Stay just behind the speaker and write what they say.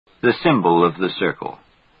The symbol of the circle.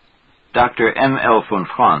 Dr. M. L. von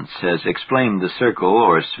Franz has explained the circle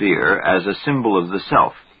or sphere as a symbol of the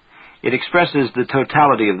self. It expresses the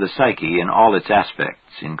totality of the psyche in all its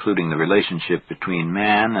aspects, including the relationship between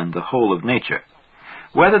man and the whole of nature.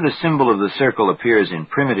 Whether the symbol of the circle appears in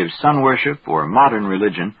primitive sun worship or modern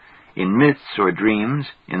religion, in myths or dreams,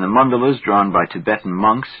 in the mandalas drawn by Tibetan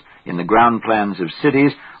monks, in the ground plans of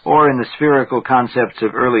cities, or in the spherical concepts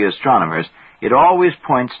of early astronomers, it always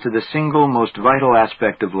points to the single most vital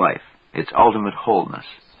aspect of life, its ultimate wholeness.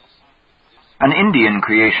 An Indian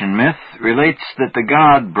creation myth relates that the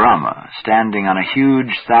god Brahma, standing on a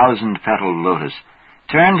huge 1,000-petaled lotus,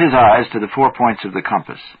 turned his eyes to the 4 points of the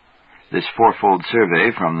compass. This fourfold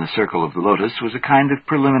survey from the circle of the lotus was a kind of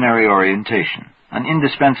preliminary orientation, an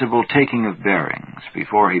indispensable taking of bearings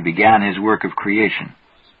before he began his work of creation.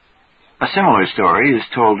 A similar story is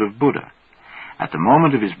told of Buddha. At the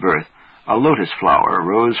moment of his birth, a lotus flower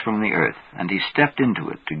rose from the earth, and he stepped into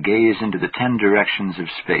it to gaze into the 10 directions of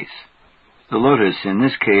space. The lotus in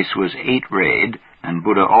this case was 8-rayed, and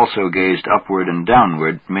Buddha also gazed upward and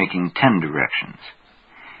downward, making 10 directions.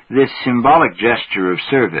 This symbolic gesture of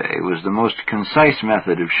survey was the most concise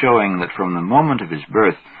method of showing that from the moment of his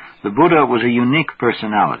birth, the Buddha was a unique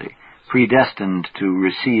personality, predestined to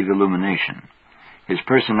receive illumination. His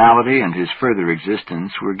personality and his further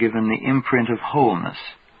existence were given the imprint of wholeness.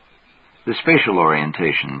 The spatial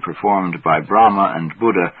orientation performed by Brahma and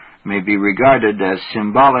Buddha may be regarded as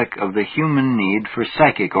symbolic of the human need for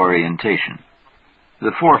psychic orientation.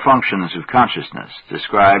 The 4 functions of consciousness,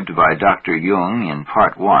 described by Dr. Jung in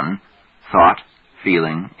Part 1, thought,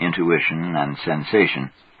 feeling, intuition, and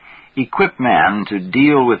sensation, equip man to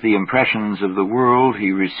deal with the impressions of the world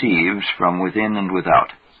he receives from within and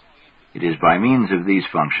without. It is by means of these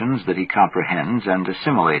functions that he comprehends and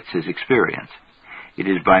assimilates his experience. It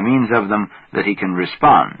is by means of them that he can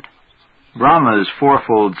respond. Brahma's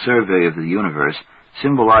fourfold survey of the universe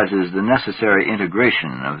symbolizes the necessary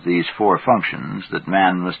integration of these 4 functions that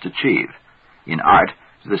man must achieve. In art,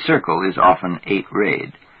 the circle is often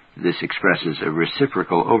 8-rayed. This expresses a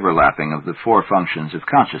reciprocal overlapping of the 4 functions of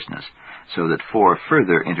consciousness, so that 4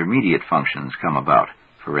 further intermediate functions come about.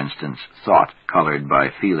 For instance, thought colored by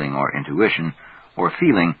feeling or intuition, or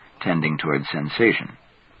feeling tending toward sensation.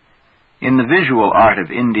 In the visual art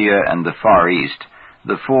of India and the Far East,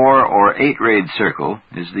 the 4 or 8-rayed circle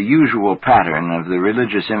is the usual pattern of the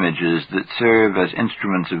religious images that serve as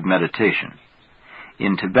instruments of meditation.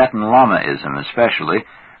 In Tibetan Lamaism especially,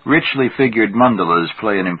 richly figured mandalas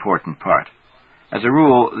play an important part. As a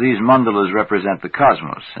rule, these mandalas represent the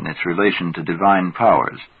cosmos and its relation to divine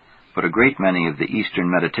powers, but a great many of the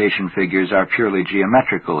Eastern meditation figures are purely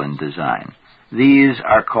geometrical in design. These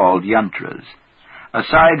are called yantras.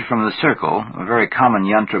 Aside from the circle, a very common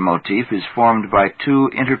yantra motif is formed by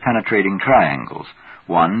 2 interpenetrating triangles,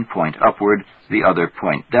 one point upward, the other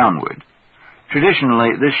point downward.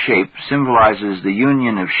 Traditionally, this shape symbolizes the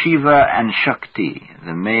union of Shiva and Shakti,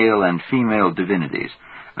 the male and female divinities,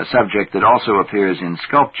 a subject that also appears in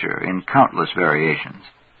sculpture in countless variations.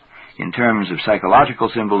 In terms of psychological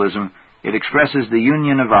symbolism, it expresses the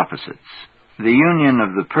union of opposites, the union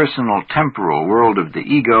of the personal temporal world of the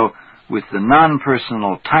ego with the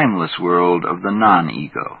non-personal timeless world of the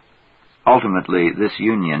non-ego. Ultimately, this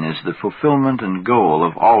union is the fulfillment and goal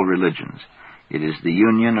of all religions. It is the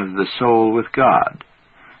union of the soul with God.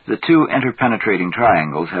 The 2 interpenetrating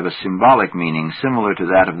triangles have a symbolic meaning similar to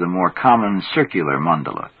that of the more common circular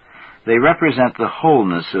mandala. They represent the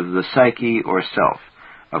wholeness of the psyche or self,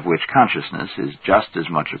 of which consciousness is just as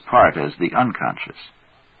much a part as the unconscious.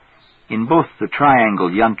 In both the triangle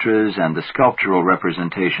yantras and the sculptural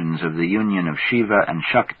representations of the union of Shiva and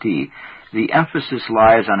Shakti, the emphasis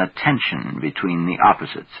lies on a tension between the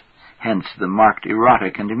opposites, hence the marked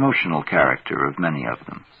erotic and emotional character of many of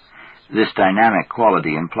them. This dynamic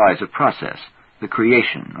quality implies a process, the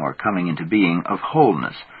creation or coming into being of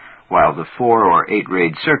wholeness, while the 4 or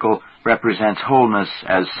 8-rayed circle represents wholeness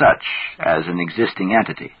as such, as an existing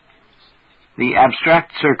entity. The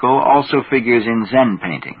abstract circle also figures in Zen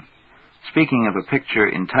painting. Speaking of a picture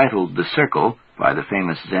entitled The Circle, by the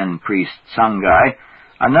famous Zen priest Sangai,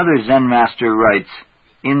 another Zen master writes,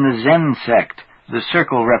 "In the Zen sect, the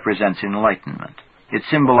circle represents enlightenment. It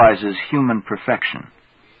symbolizes human perfection."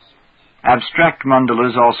 Abstract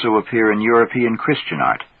mandalas also appear in European Christian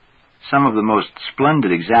art. Some of the most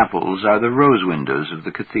splendid examples are the rose windows of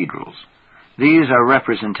the cathedrals. These are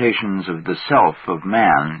representations of the self of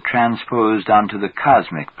man transposed onto the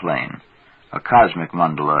cosmic plane. A cosmic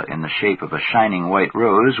mandala in the shape of a shining white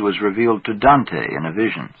rose was revealed to Dante in a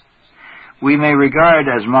vision. We may regard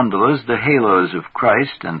as mandalas the halos of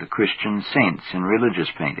Christ and the Christian saints in religious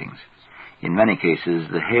paintings. In many cases,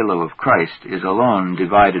 the halo of Christ is alone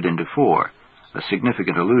divided into four, a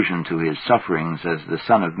significant allusion to his sufferings as the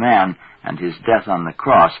Son of Man and his death on the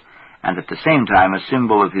cross, and at the same time a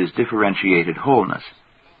symbol of his differentiated wholeness.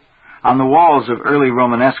 On the walls of early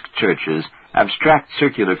Romanesque churches, abstract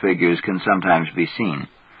circular figures can sometimes be seen.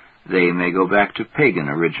 They may go back to pagan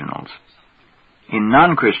originals. In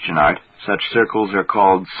non-Christian art, such circles are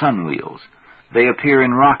called sunwheels. They appear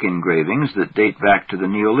in rock engravings that date back to the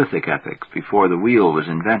Neolithic epoch, before the wheel was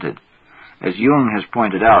invented. As Jung has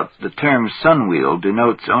pointed out, the term sunwheel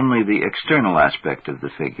denotes only the external aspect of the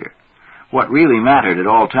figure. What really mattered at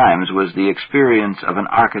all times was the experience of an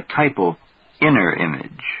archetypal inner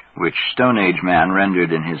image, which Stone Age man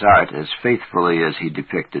rendered in his art as faithfully as he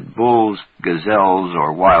depicted bulls, gazelles,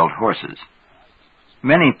 or wild horses.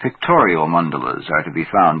 Many pictorial mandalas are to be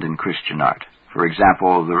found in Christian art. For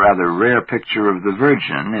example, the rather rare picture of the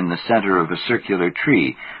Virgin in the center of a circular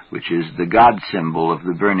tree, which is the God symbol of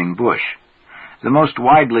the burning bush. The most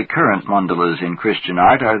widely current mandalas in Christian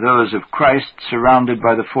art are those of Christ surrounded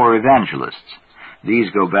by the four evangelists. These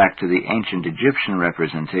go back to the ancient Egyptian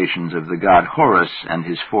representations of the god Horus and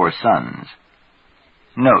his four sons.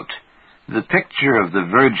 Note, the picture of the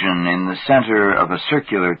Virgin in the center of a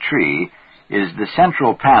circular tree is the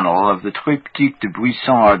central panel of the Triptyque de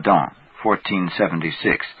Buisson-Ardent,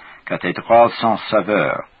 1476, Cathédrale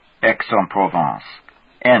Saint-Sauveur, Aix-en-Provence.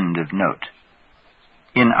 End of note.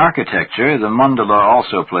 In architecture, the mandala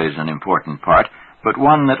also plays an important part, but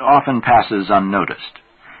one that often passes unnoticed.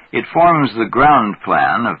 It forms the ground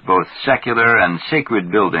plan of both secular and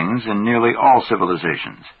sacred buildings in nearly all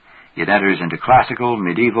civilizations. It enters into classical,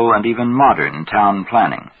 medieval, and even modern town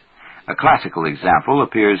planning. A classical example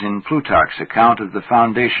appears in Plutarch's account of the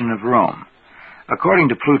foundation of Rome. According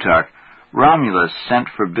to Plutarch, Romulus sent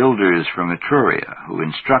for builders from Etruria, who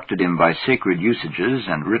instructed him by sacred usages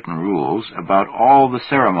and written rules about all the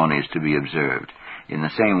ceremonies to be observed, in the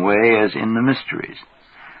same way as in the mysteries.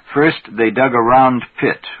 First, they dug a round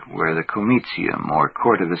pit, where the Comitium, or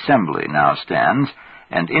Court of Assembly, now stands,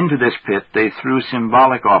 and into this pit they threw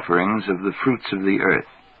symbolic offerings of the fruits of the earth.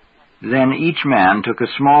 Then each man took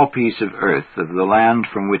a small piece of earth of the land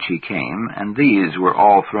from which he came, and these were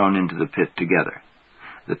all thrown into the pit together.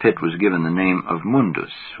 The pit was given the name of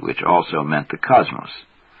Mundus, which also meant the cosmos.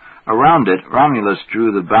 Around it, Romulus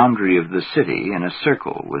drew the boundary of the city in a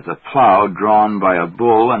circle with a plow drawn by a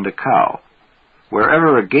bull and a cow.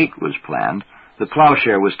 Wherever a gate was planned, the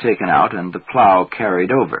plowshare was taken out and the plow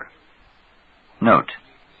carried over. Note,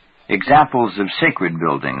 examples of sacred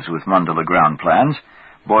buildings with mandala ground plans: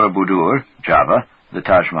 Borobudur, Java, the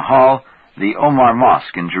Taj Mahal, the Omar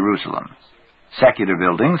Mosque in Jerusalem. Secular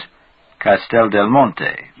buildings: Castel del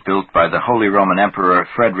Monte, built by the Holy Roman Emperor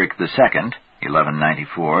Frederick II,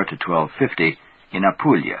 1194 to 1250, in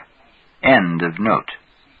Apulia. End of note.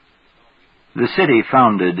 The city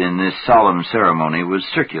founded in this solemn ceremony was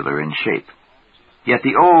circular in shape. Yet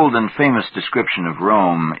the old and famous description of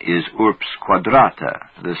Rome is urbs quadrata,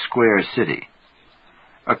 the square city.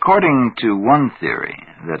 According to one theory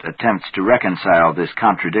that attempts to reconcile this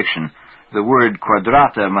contradiction, the word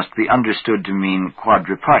quadrata must be understood to mean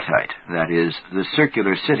quadripartite, that is, the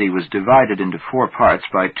circular city was divided into four parts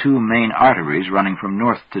by two main arteries running from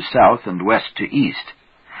north to south and west to east.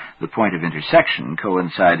 The point of intersection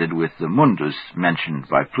coincided with the mundus mentioned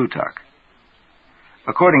by Plutarch.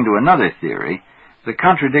 According to another theory, the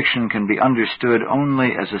contradiction can be understood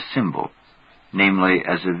only as a symbol, namely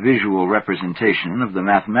as a visual representation of the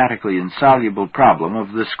mathematically insoluble problem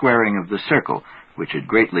of the squaring of the circle, which had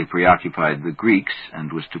greatly preoccupied the Greeks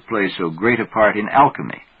and was to play so great a part in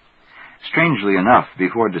alchemy. Strangely enough,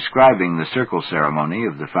 before describing the circle ceremony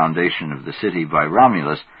of the foundation of the city by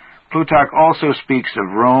Romulus, Plutarch also speaks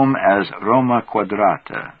of Rome as Roma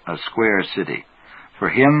quadrata, a square city. For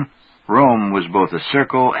him, Rome was both a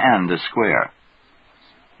circle and a square.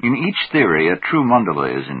 In each theory, a true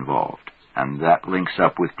mandala is involved, and that links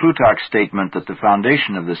up with Plutarch's statement that the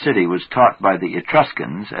foundation of the city was taught by the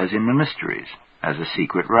Etruscans as in the mysteries, as a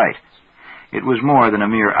secret rite. It was more than a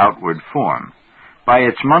mere outward form. By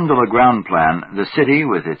its mandala ground plan, the city,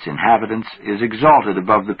 with its inhabitants, is exalted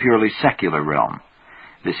above the purely secular realm.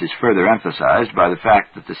 This is further emphasized by the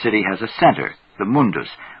fact that the city has a center, the mundus,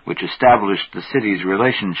 which established the city's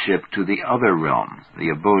relationship to the other realm, the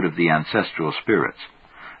abode of the ancestral spirits.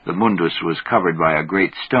 The mundus was covered by a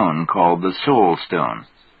great stone called the Soul Stone.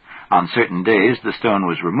 On certain days the stone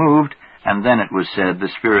was removed, and then it was said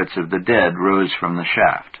the spirits of the dead rose from the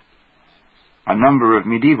shaft. A number of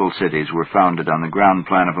medieval cities were founded on the ground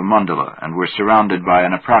plan of a mandala and were surrounded by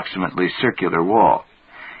an approximately circular wall.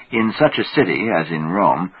 In such a city, as in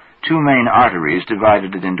Rome, two main arteries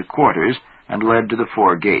divided it into quarters and led to the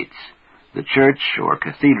four gates. The church, or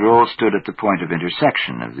cathedral, stood at the point of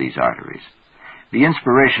intersection of these arteries. The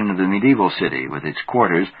inspiration of the medieval city, with its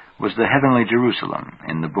quarters, was the heavenly Jerusalem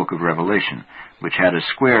in the book of Revelation, which had a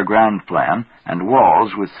square ground plan and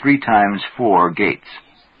walls with 3 times 4 gates.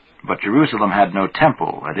 But Jerusalem had no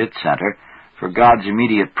temple at its center, for God's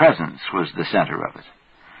immediate presence was the center of it.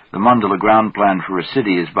 The mandala ground plan for a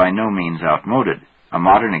city is by no means outmoded. A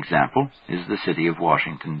modern example is the city of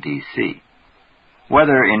Washington, D.C.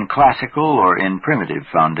 Whether in classical or in primitive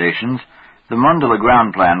foundations, the mandala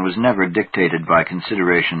ground plan was never dictated by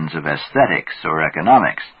considerations of aesthetics or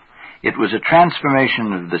economics. It was a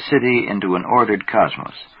transformation of the city into an ordered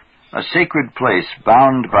cosmos, a sacred place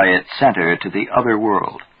bound by its center to the other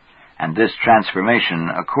world, and this transformation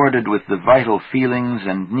accorded with the vital feelings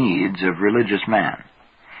and needs of religious man.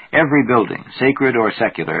 Every building, sacred or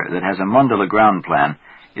secular, that has a mandala ground plan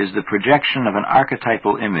is the projection of an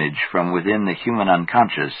archetypal image from within the human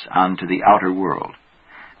unconscious onto the outer world.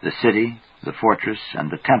 The city, the fortress, and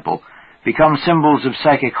the temple become symbols of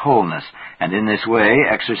psychic wholeness, and in this way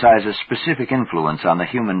exercise a specific influence on the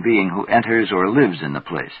human being who enters or lives in the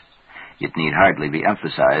place. It need hardly be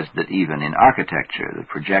emphasized that even in architecture the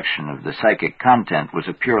projection of the psychic content was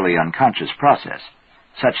a purely unconscious process.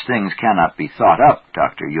 Such things cannot be thought up,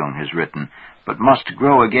 Dr. Jung has written, but must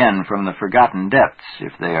grow again from the forgotten depths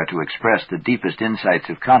if they are to express the deepest insights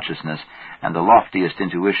of consciousness and the loftiest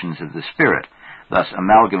intuitions of the spirit, thus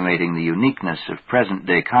amalgamating the uniqueness of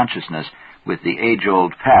present-day consciousness with the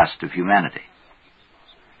age-old past of humanity.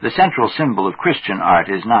 The central symbol of Christian art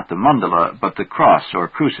is not the mandala, but the cross or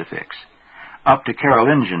crucifix. Up to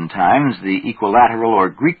Carolingian times, the equilateral or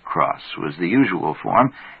Greek cross was the usual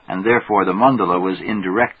form, and therefore the mandala was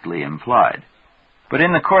indirectly implied. But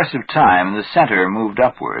in the course of time, the center moved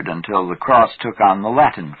upward until the cross took on the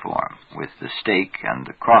Latin form, with the stake and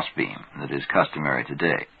the crossbeam that is customary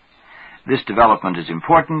today. This development is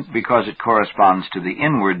important because it corresponds to the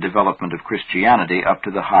inward development of Christianity up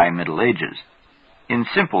to the High Middle Ages. In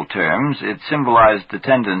simple terms, it symbolized the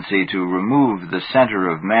tendency to remove the center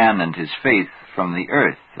of man and his faith from the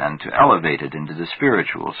earth and to elevate it into the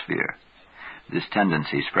spiritual sphere. This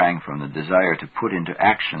tendency sprang from the desire to put into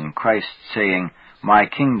action Christ's saying, "My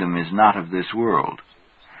kingdom is not of this world."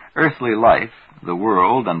 Earthly life, the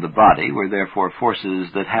world, and the body were therefore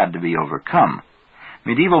forces that had to be overcome.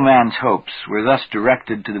 Medieval man's hopes were thus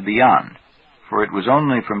directed to the beyond, for it was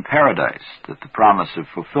only from paradise that the promise of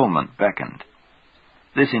fulfillment beckoned.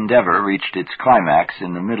 This endeavor reached its climax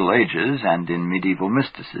in the Middle Ages and in medieval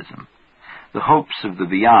mysticism. The hopes of the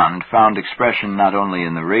beyond found expression not only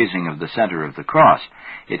in the raising of the center of the cross.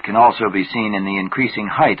 It can also be seen in the increasing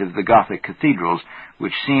height of the Gothic cathedrals,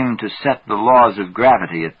 which seem to set the laws of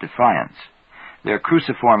gravity at defiance. Their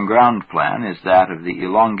cruciform ground plan is that of the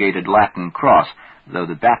elongated Latin cross, though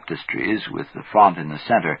the baptistries, with the font in the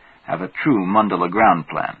center, have a true mandala ground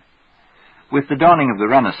plan. With the dawning of the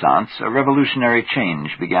Renaissance, a revolutionary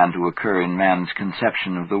change began to occur in man's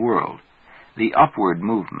conception of the world. The upward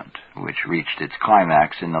movement, which reached its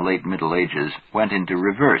climax in the late Middle Ages, went into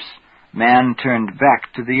reverse. Man turned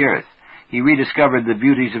back to the earth. He rediscovered the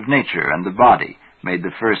beauties of nature and the body, made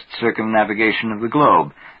the first circumnavigation of the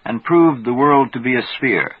globe, and proved the world to be a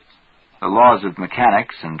sphere. The laws of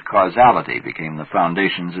mechanics and causality became the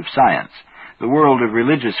foundations of science. The world of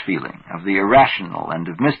religious feeling, of the irrational, and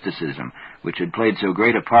of mysticism, which had played so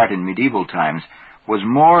great a part in medieval times, was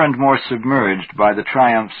more and more submerged by the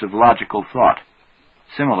triumphs of logical thought.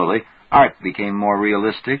 Similarly, art became more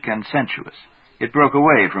realistic and sensuous. It broke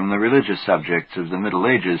away from the religious subjects of the Middle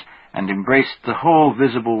Ages and embraced the whole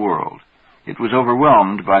visible world. It was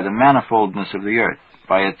overwhelmed by the manifoldness of the earth,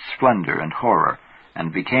 by its splendor and horror,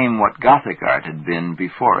 and became what Gothic art had been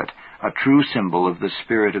before it, a true symbol of the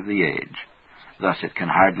spirit of the age. Thus it can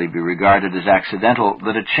hardly be regarded as accidental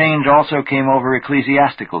that a change also came over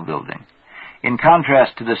ecclesiastical building. In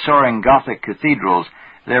contrast to the soaring Gothic cathedrals,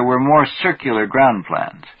 there were more circular ground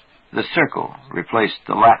plans. The circle replaced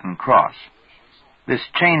the Latin cross. This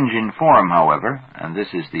change in form, however, and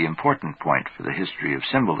this is the important point for the history of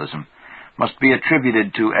symbolism, must be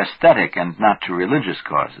attributed to aesthetic and not to religious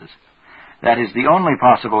causes. That is the only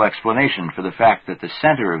possible explanation for the fact that the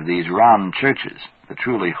center of these round churches, the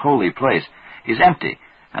truly holy place, is empty,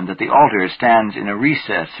 and that the altar stands in a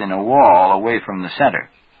recess in a wall away from the center.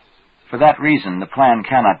 For that reason, the plan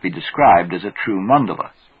cannot be described as a true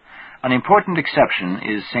mandala. An important exception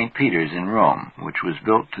is St. Peter's in Rome, which was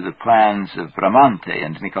built to the plans of Bramante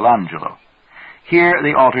and Michelangelo. Here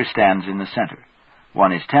the altar stands in the center.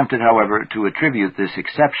 One is tempted, however, to attribute this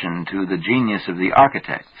exception to the genius of the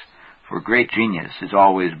architects, for great genius is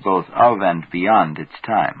always both of and beyond its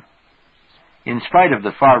time. In spite of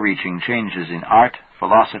the far-reaching changes in art,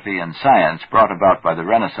 philosophy, and science brought about by the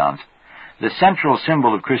Renaissance, the central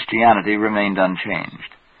symbol of Christianity remained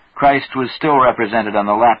unchanged. Christ was still represented on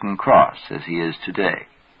the Latin cross, as he is today.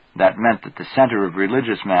 That meant that the center of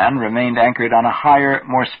religious man remained anchored on a higher,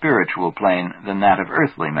 more spiritual plane than that of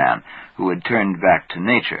earthly man, who had turned back to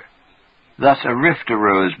nature. Thus a rift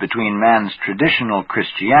arose between man's traditional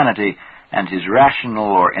Christianity and his rational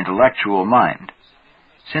or intellectual mind.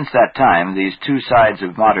 Since that time, these two sides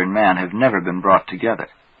of modern man have never been brought together.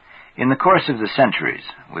 In the course of the centuries,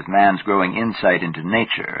 with man's growing insight into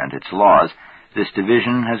nature and its laws, this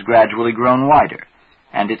division has gradually grown wider,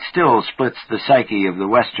 and it still splits the psyche of the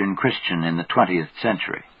Western Christian in the 20th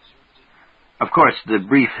century. Of course, the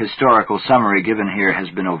brief historical summary given here has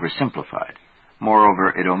been oversimplified. Moreover,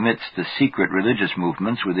 it omits the secret religious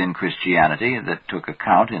movements within Christianity that took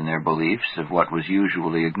account in their beliefs of what was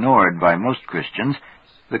usually ignored by most Christians,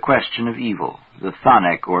 the question of evil, the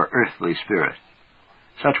chthonic or earthly spirit.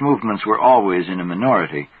 Such movements were always in a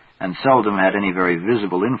minority, and seldom had any very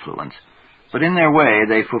visible influence, but in their way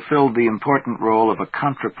they fulfilled the important role of a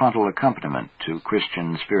contrapuntal accompaniment to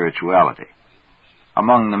Christian spirituality.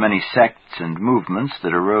 Among the many sects and movements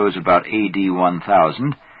that arose about A.D.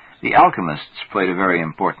 1000, the alchemists played a very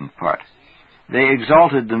important part. They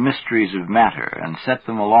exalted the mysteries of matter and set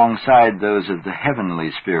them alongside those of the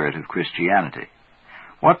heavenly spirit of Christianity.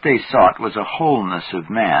 What they sought was a wholeness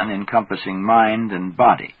of man encompassing mind and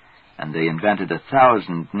body, and they invented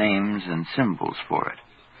 1,000 names and symbols for it.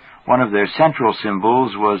 One of their central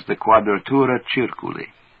symbols was the quadratura circuli,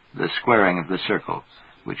 the squaring of the circle,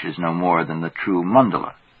 which is no more than the true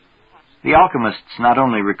mandala. The alchemists not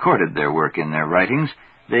only recorded their work in their writings,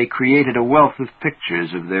 they created a wealth of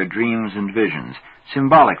pictures of their dreams and visions,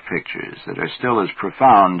 symbolic pictures that are still as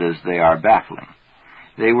profound as they are baffling.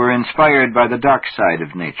 They were inspired by the dark side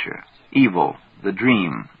of nature, evil, the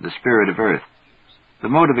dream, the spirit of earth. The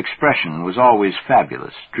mode of expression was always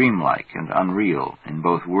fabulous, dreamlike, and unreal in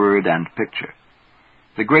both word and picture.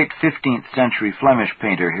 The great 15th century Flemish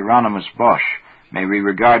painter Hieronymus Bosch may be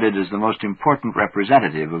regarded as the most important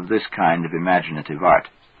representative of this kind of imaginative art.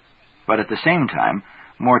 But at the same time,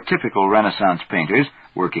 more typical Renaissance painters,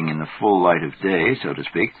 working in the full light of day, so to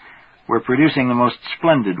speak, were producing the most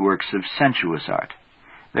splendid works of sensuous art.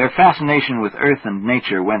 Their fascination with earth and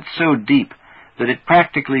nature went so deep that it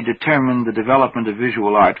practically determined the development of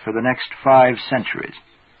visual art for the next 5 centuries.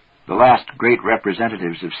 The last great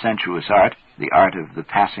representatives of sensuous art, the art of the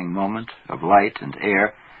passing moment, of light and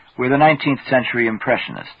air, were the 19th century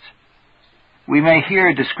Impressionists. We may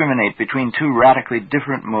here discriminate between 2 radically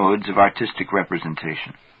different modes of artistic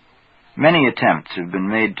representation. Many attempts have been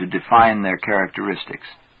made to define their characteristics.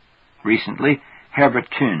 Recently, Herbert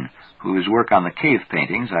Kuhn, whose work on the cave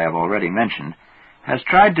paintings I have already mentioned, has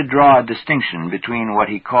tried to draw a distinction between what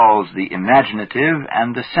he calls the imaginative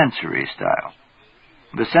and the sensory style.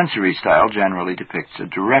 The sensory style generally depicts a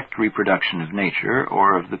direct reproduction of nature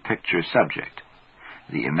or of the picture subject.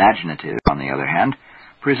 The imaginative, on the other hand,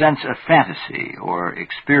 presents a fantasy or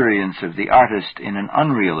experience of the artist in an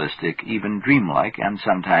unrealistic, even dreamlike, and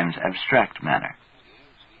sometimes abstract manner.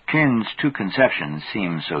 Kuhn's 2 conceptions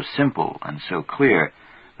seem so simple and so clear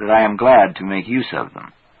that I am glad to make use of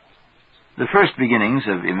them. The first beginnings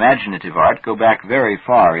of imaginative art go back very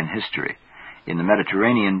far in history. In the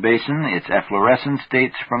Mediterranean basin, its efflorescence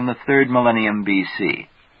dates from the 3rd millennium B.C.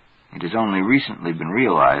 It has only recently been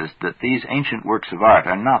realized that these ancient works of art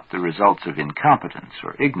are not the results of incompetence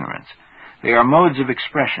or ignorance. They are modes of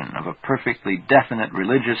expression of a perfectly definite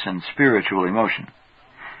religious and spiritual emotion.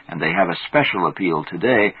 And they have a special appeal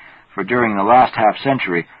today, for during the last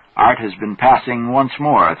half-century, art has been passing once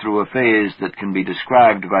more through a phase that can be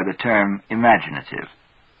described by the term imaginative.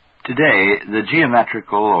 Today, the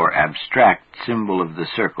geometrical or abstract symbol of the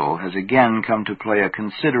circle has again come to play a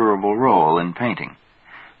considerable role in painting.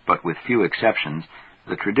 But with few exceptions,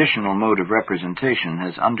 the traditional mode of representation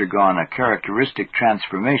has undergone a characteristic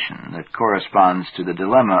transformation that corresponds to the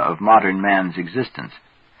dilemma of modern man's existence.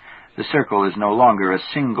 The circle is no longer a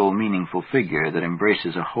single meaningful figure that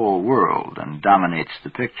embraces a whole world and dominates the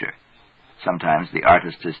picture. Sometimes the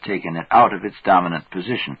artist has taken it out of its dominant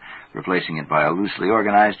position, replacing it by a loosely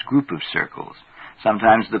organized group of circles.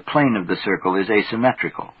 Sometimes the plane of the circle is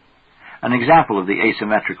asymmetrical. An example of the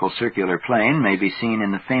asymmetrical circular plane may be seen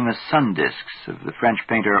in the famous sun discs of the French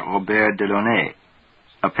painter Robert Delaunay.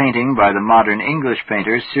 A painting by the modern English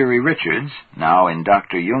painter Siri Richards, now in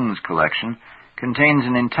Dr. Jung's collection, contains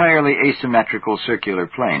an entirely asymmetrical circular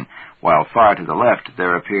plane, while far to the left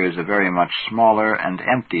there appears a very much smaller and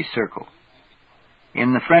empty circle.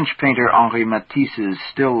 In the French painter Henri Matisse's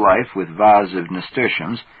still life with vase of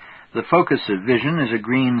nasturtiums, the focus of vision is a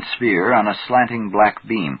green sphere on a slanting black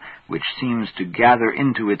beam, which seems to gather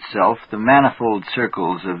into itself the manifold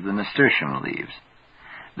circles of the nasturtium leaves.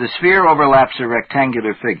 The sphere overlaps a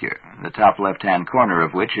rectangular figure, the top left-hand corner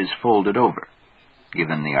of which is folded over.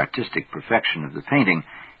 Given the artistic perfection of the painting,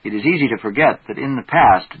 it is easy to forget that in the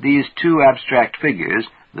past these two abstract figures,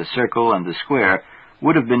 the circle and the square,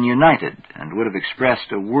 would have been united and would have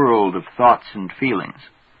expressed a world of thoughts and feelings.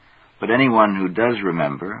 But anyone who does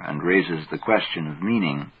remember and raises the question of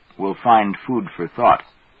meaning will find food for thought.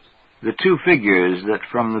 The two figures that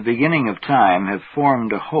from the beginning of time have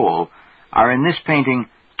formed a whole are in this painting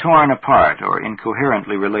torn apart or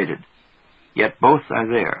incoherently related, yet both are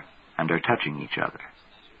there and are touching each other.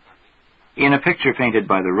 In a picture painted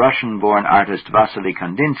by the Russian-born artist Vasily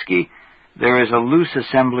Kandinsky, there is a loose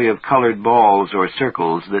assembly of colored balls or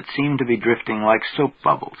circles that seem to be drifting like soap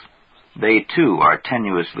bubbles. They, too, are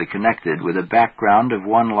tenuously connected with a background of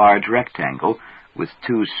one large rectangle with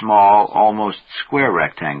two small, almost square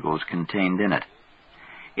rectangles contained in it.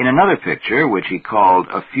 In another picture, which he called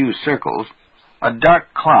A Few Circles, a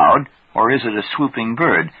dark cloud, or is it a swooping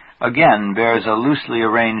bird, again bears a loosely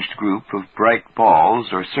arranged group of bright balls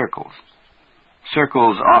or circles.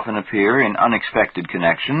 Circles often appear in unexpected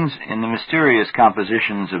connections in the mysterious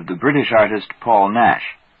compositions of the British artist Paul Nash.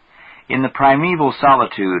 In the primeval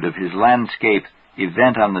solitude of his landscape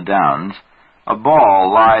Event on the Downs, a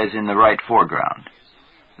ball lies in the right foreground.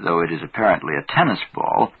 Though it is apparently a tennis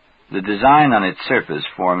ball, the design on its surface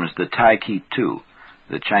forms the Tai Chi Tu,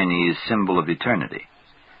 the Chinese symbol of eternity.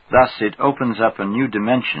 Thus it opens up a new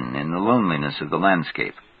dimension in the loneliness of the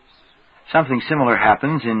landscape. Something similar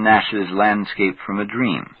happens in Nash's Landscape from a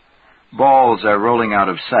Dream. Balls are rolling out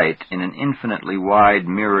of sight in an infinitely wide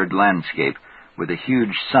mirrored landscape with a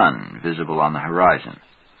huge sun visible on the horizon.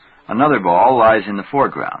 Another ball lies in the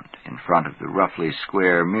foreground, in front of the roughly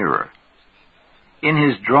square mirror. In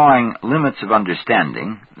his drawing Limits of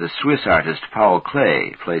Understanding, the Swiss artist Paul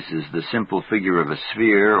Klee places the simple figure of a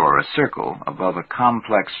sphere or a circle above a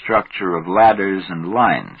complex structure of ladders and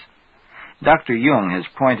lines. Dr. Jung has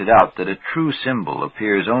pointed out that a true symbol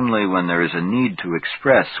appears only when there is a need to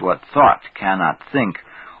express what thought cannot think,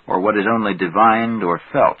 or what is only divined or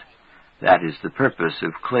felt. That is the purpose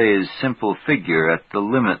of Klee's simple figure at the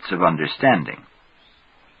limits of understanding.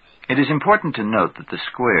 It is important to note that the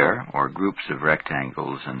square, or groups of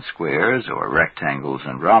rectangles and squares, or rectangles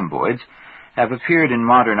and rhomboids, have appeared in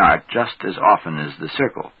modern art just as often as the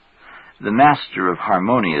circle. The master of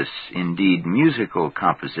harmonious, indeed musical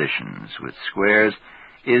compositions with squares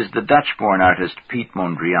is the Dutch-born artist Piet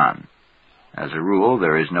Mondrian. As a rule,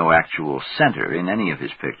 there is no actual center in any of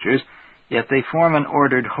his pictures, yet they form an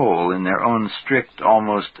ordered whole in their own strict,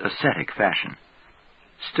 almost ascetic fashion.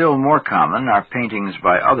 Still more common are paintings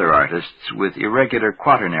by other artists with irregular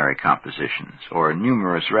quaternary compositions, or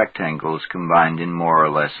numerous rectangles combined in more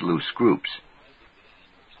or less loose groups.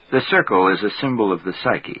 The circle is a symbol of the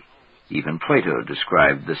psyche. Even Plato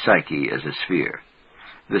described the psyche as a sphere.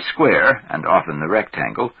 The square, and often the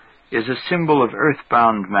rectangle, is a symbol of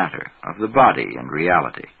earth-bound matter, of the body and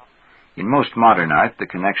reality. In most modern art, the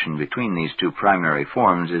connection between these two primary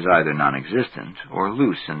forms is either non-existent or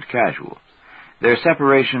loose and casual. Their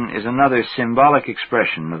separation is another symbolic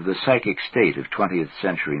expression of the psychic state of 20th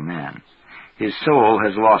century man. His soul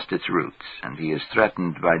has lost its roots, and he is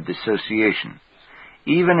threatened by dissociation.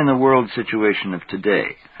 Even in the world situation of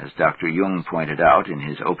today, as Dr. Jung pointed out in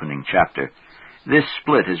his opening chapter, this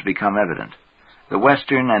split has become evident. The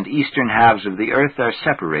western and eastern halves of the earth are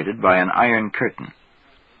separated by an iron curtain.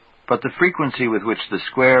 But the frequency with which the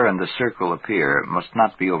square and the circle appear must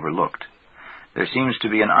not be overlooked. There seems to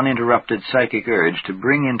be an uninterrupted psychic urge to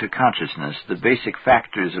bring into consciousness the basic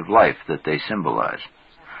factors of life that they symbolize.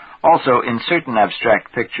 Also, in certain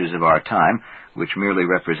abstract pictures of our time, which merely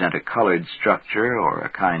represent a colored structure or a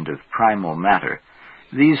kind of primal matter,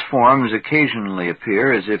 these forms occasionally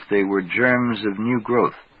appear as if they were germs of new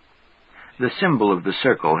growth. The symbol of the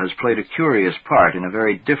circle has played a curious part in a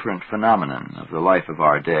very different phenomenon of the life of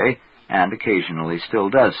our day, and occasionally still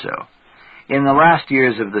does so. In the last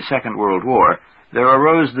years of the Second World War, there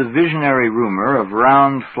arose the visionary rumor of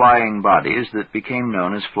round flying bodies that became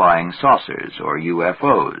known as flying saucers, or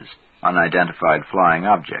UFOs, unidentified flying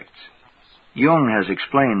objects. Jung has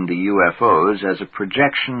explained the UFOs as a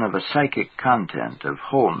projection of a psychic content of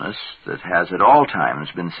wholeness that has at all times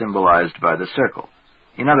been symbolized by the circle.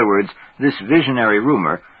 In other words, this visionary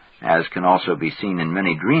rumor, as can also be seen in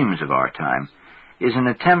many dreams of our time, is an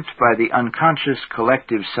attempt by the unconscious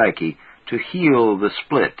collective psyche to heal the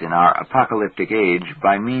split in our apocalyptic age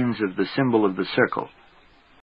by means of the symbol of the circle.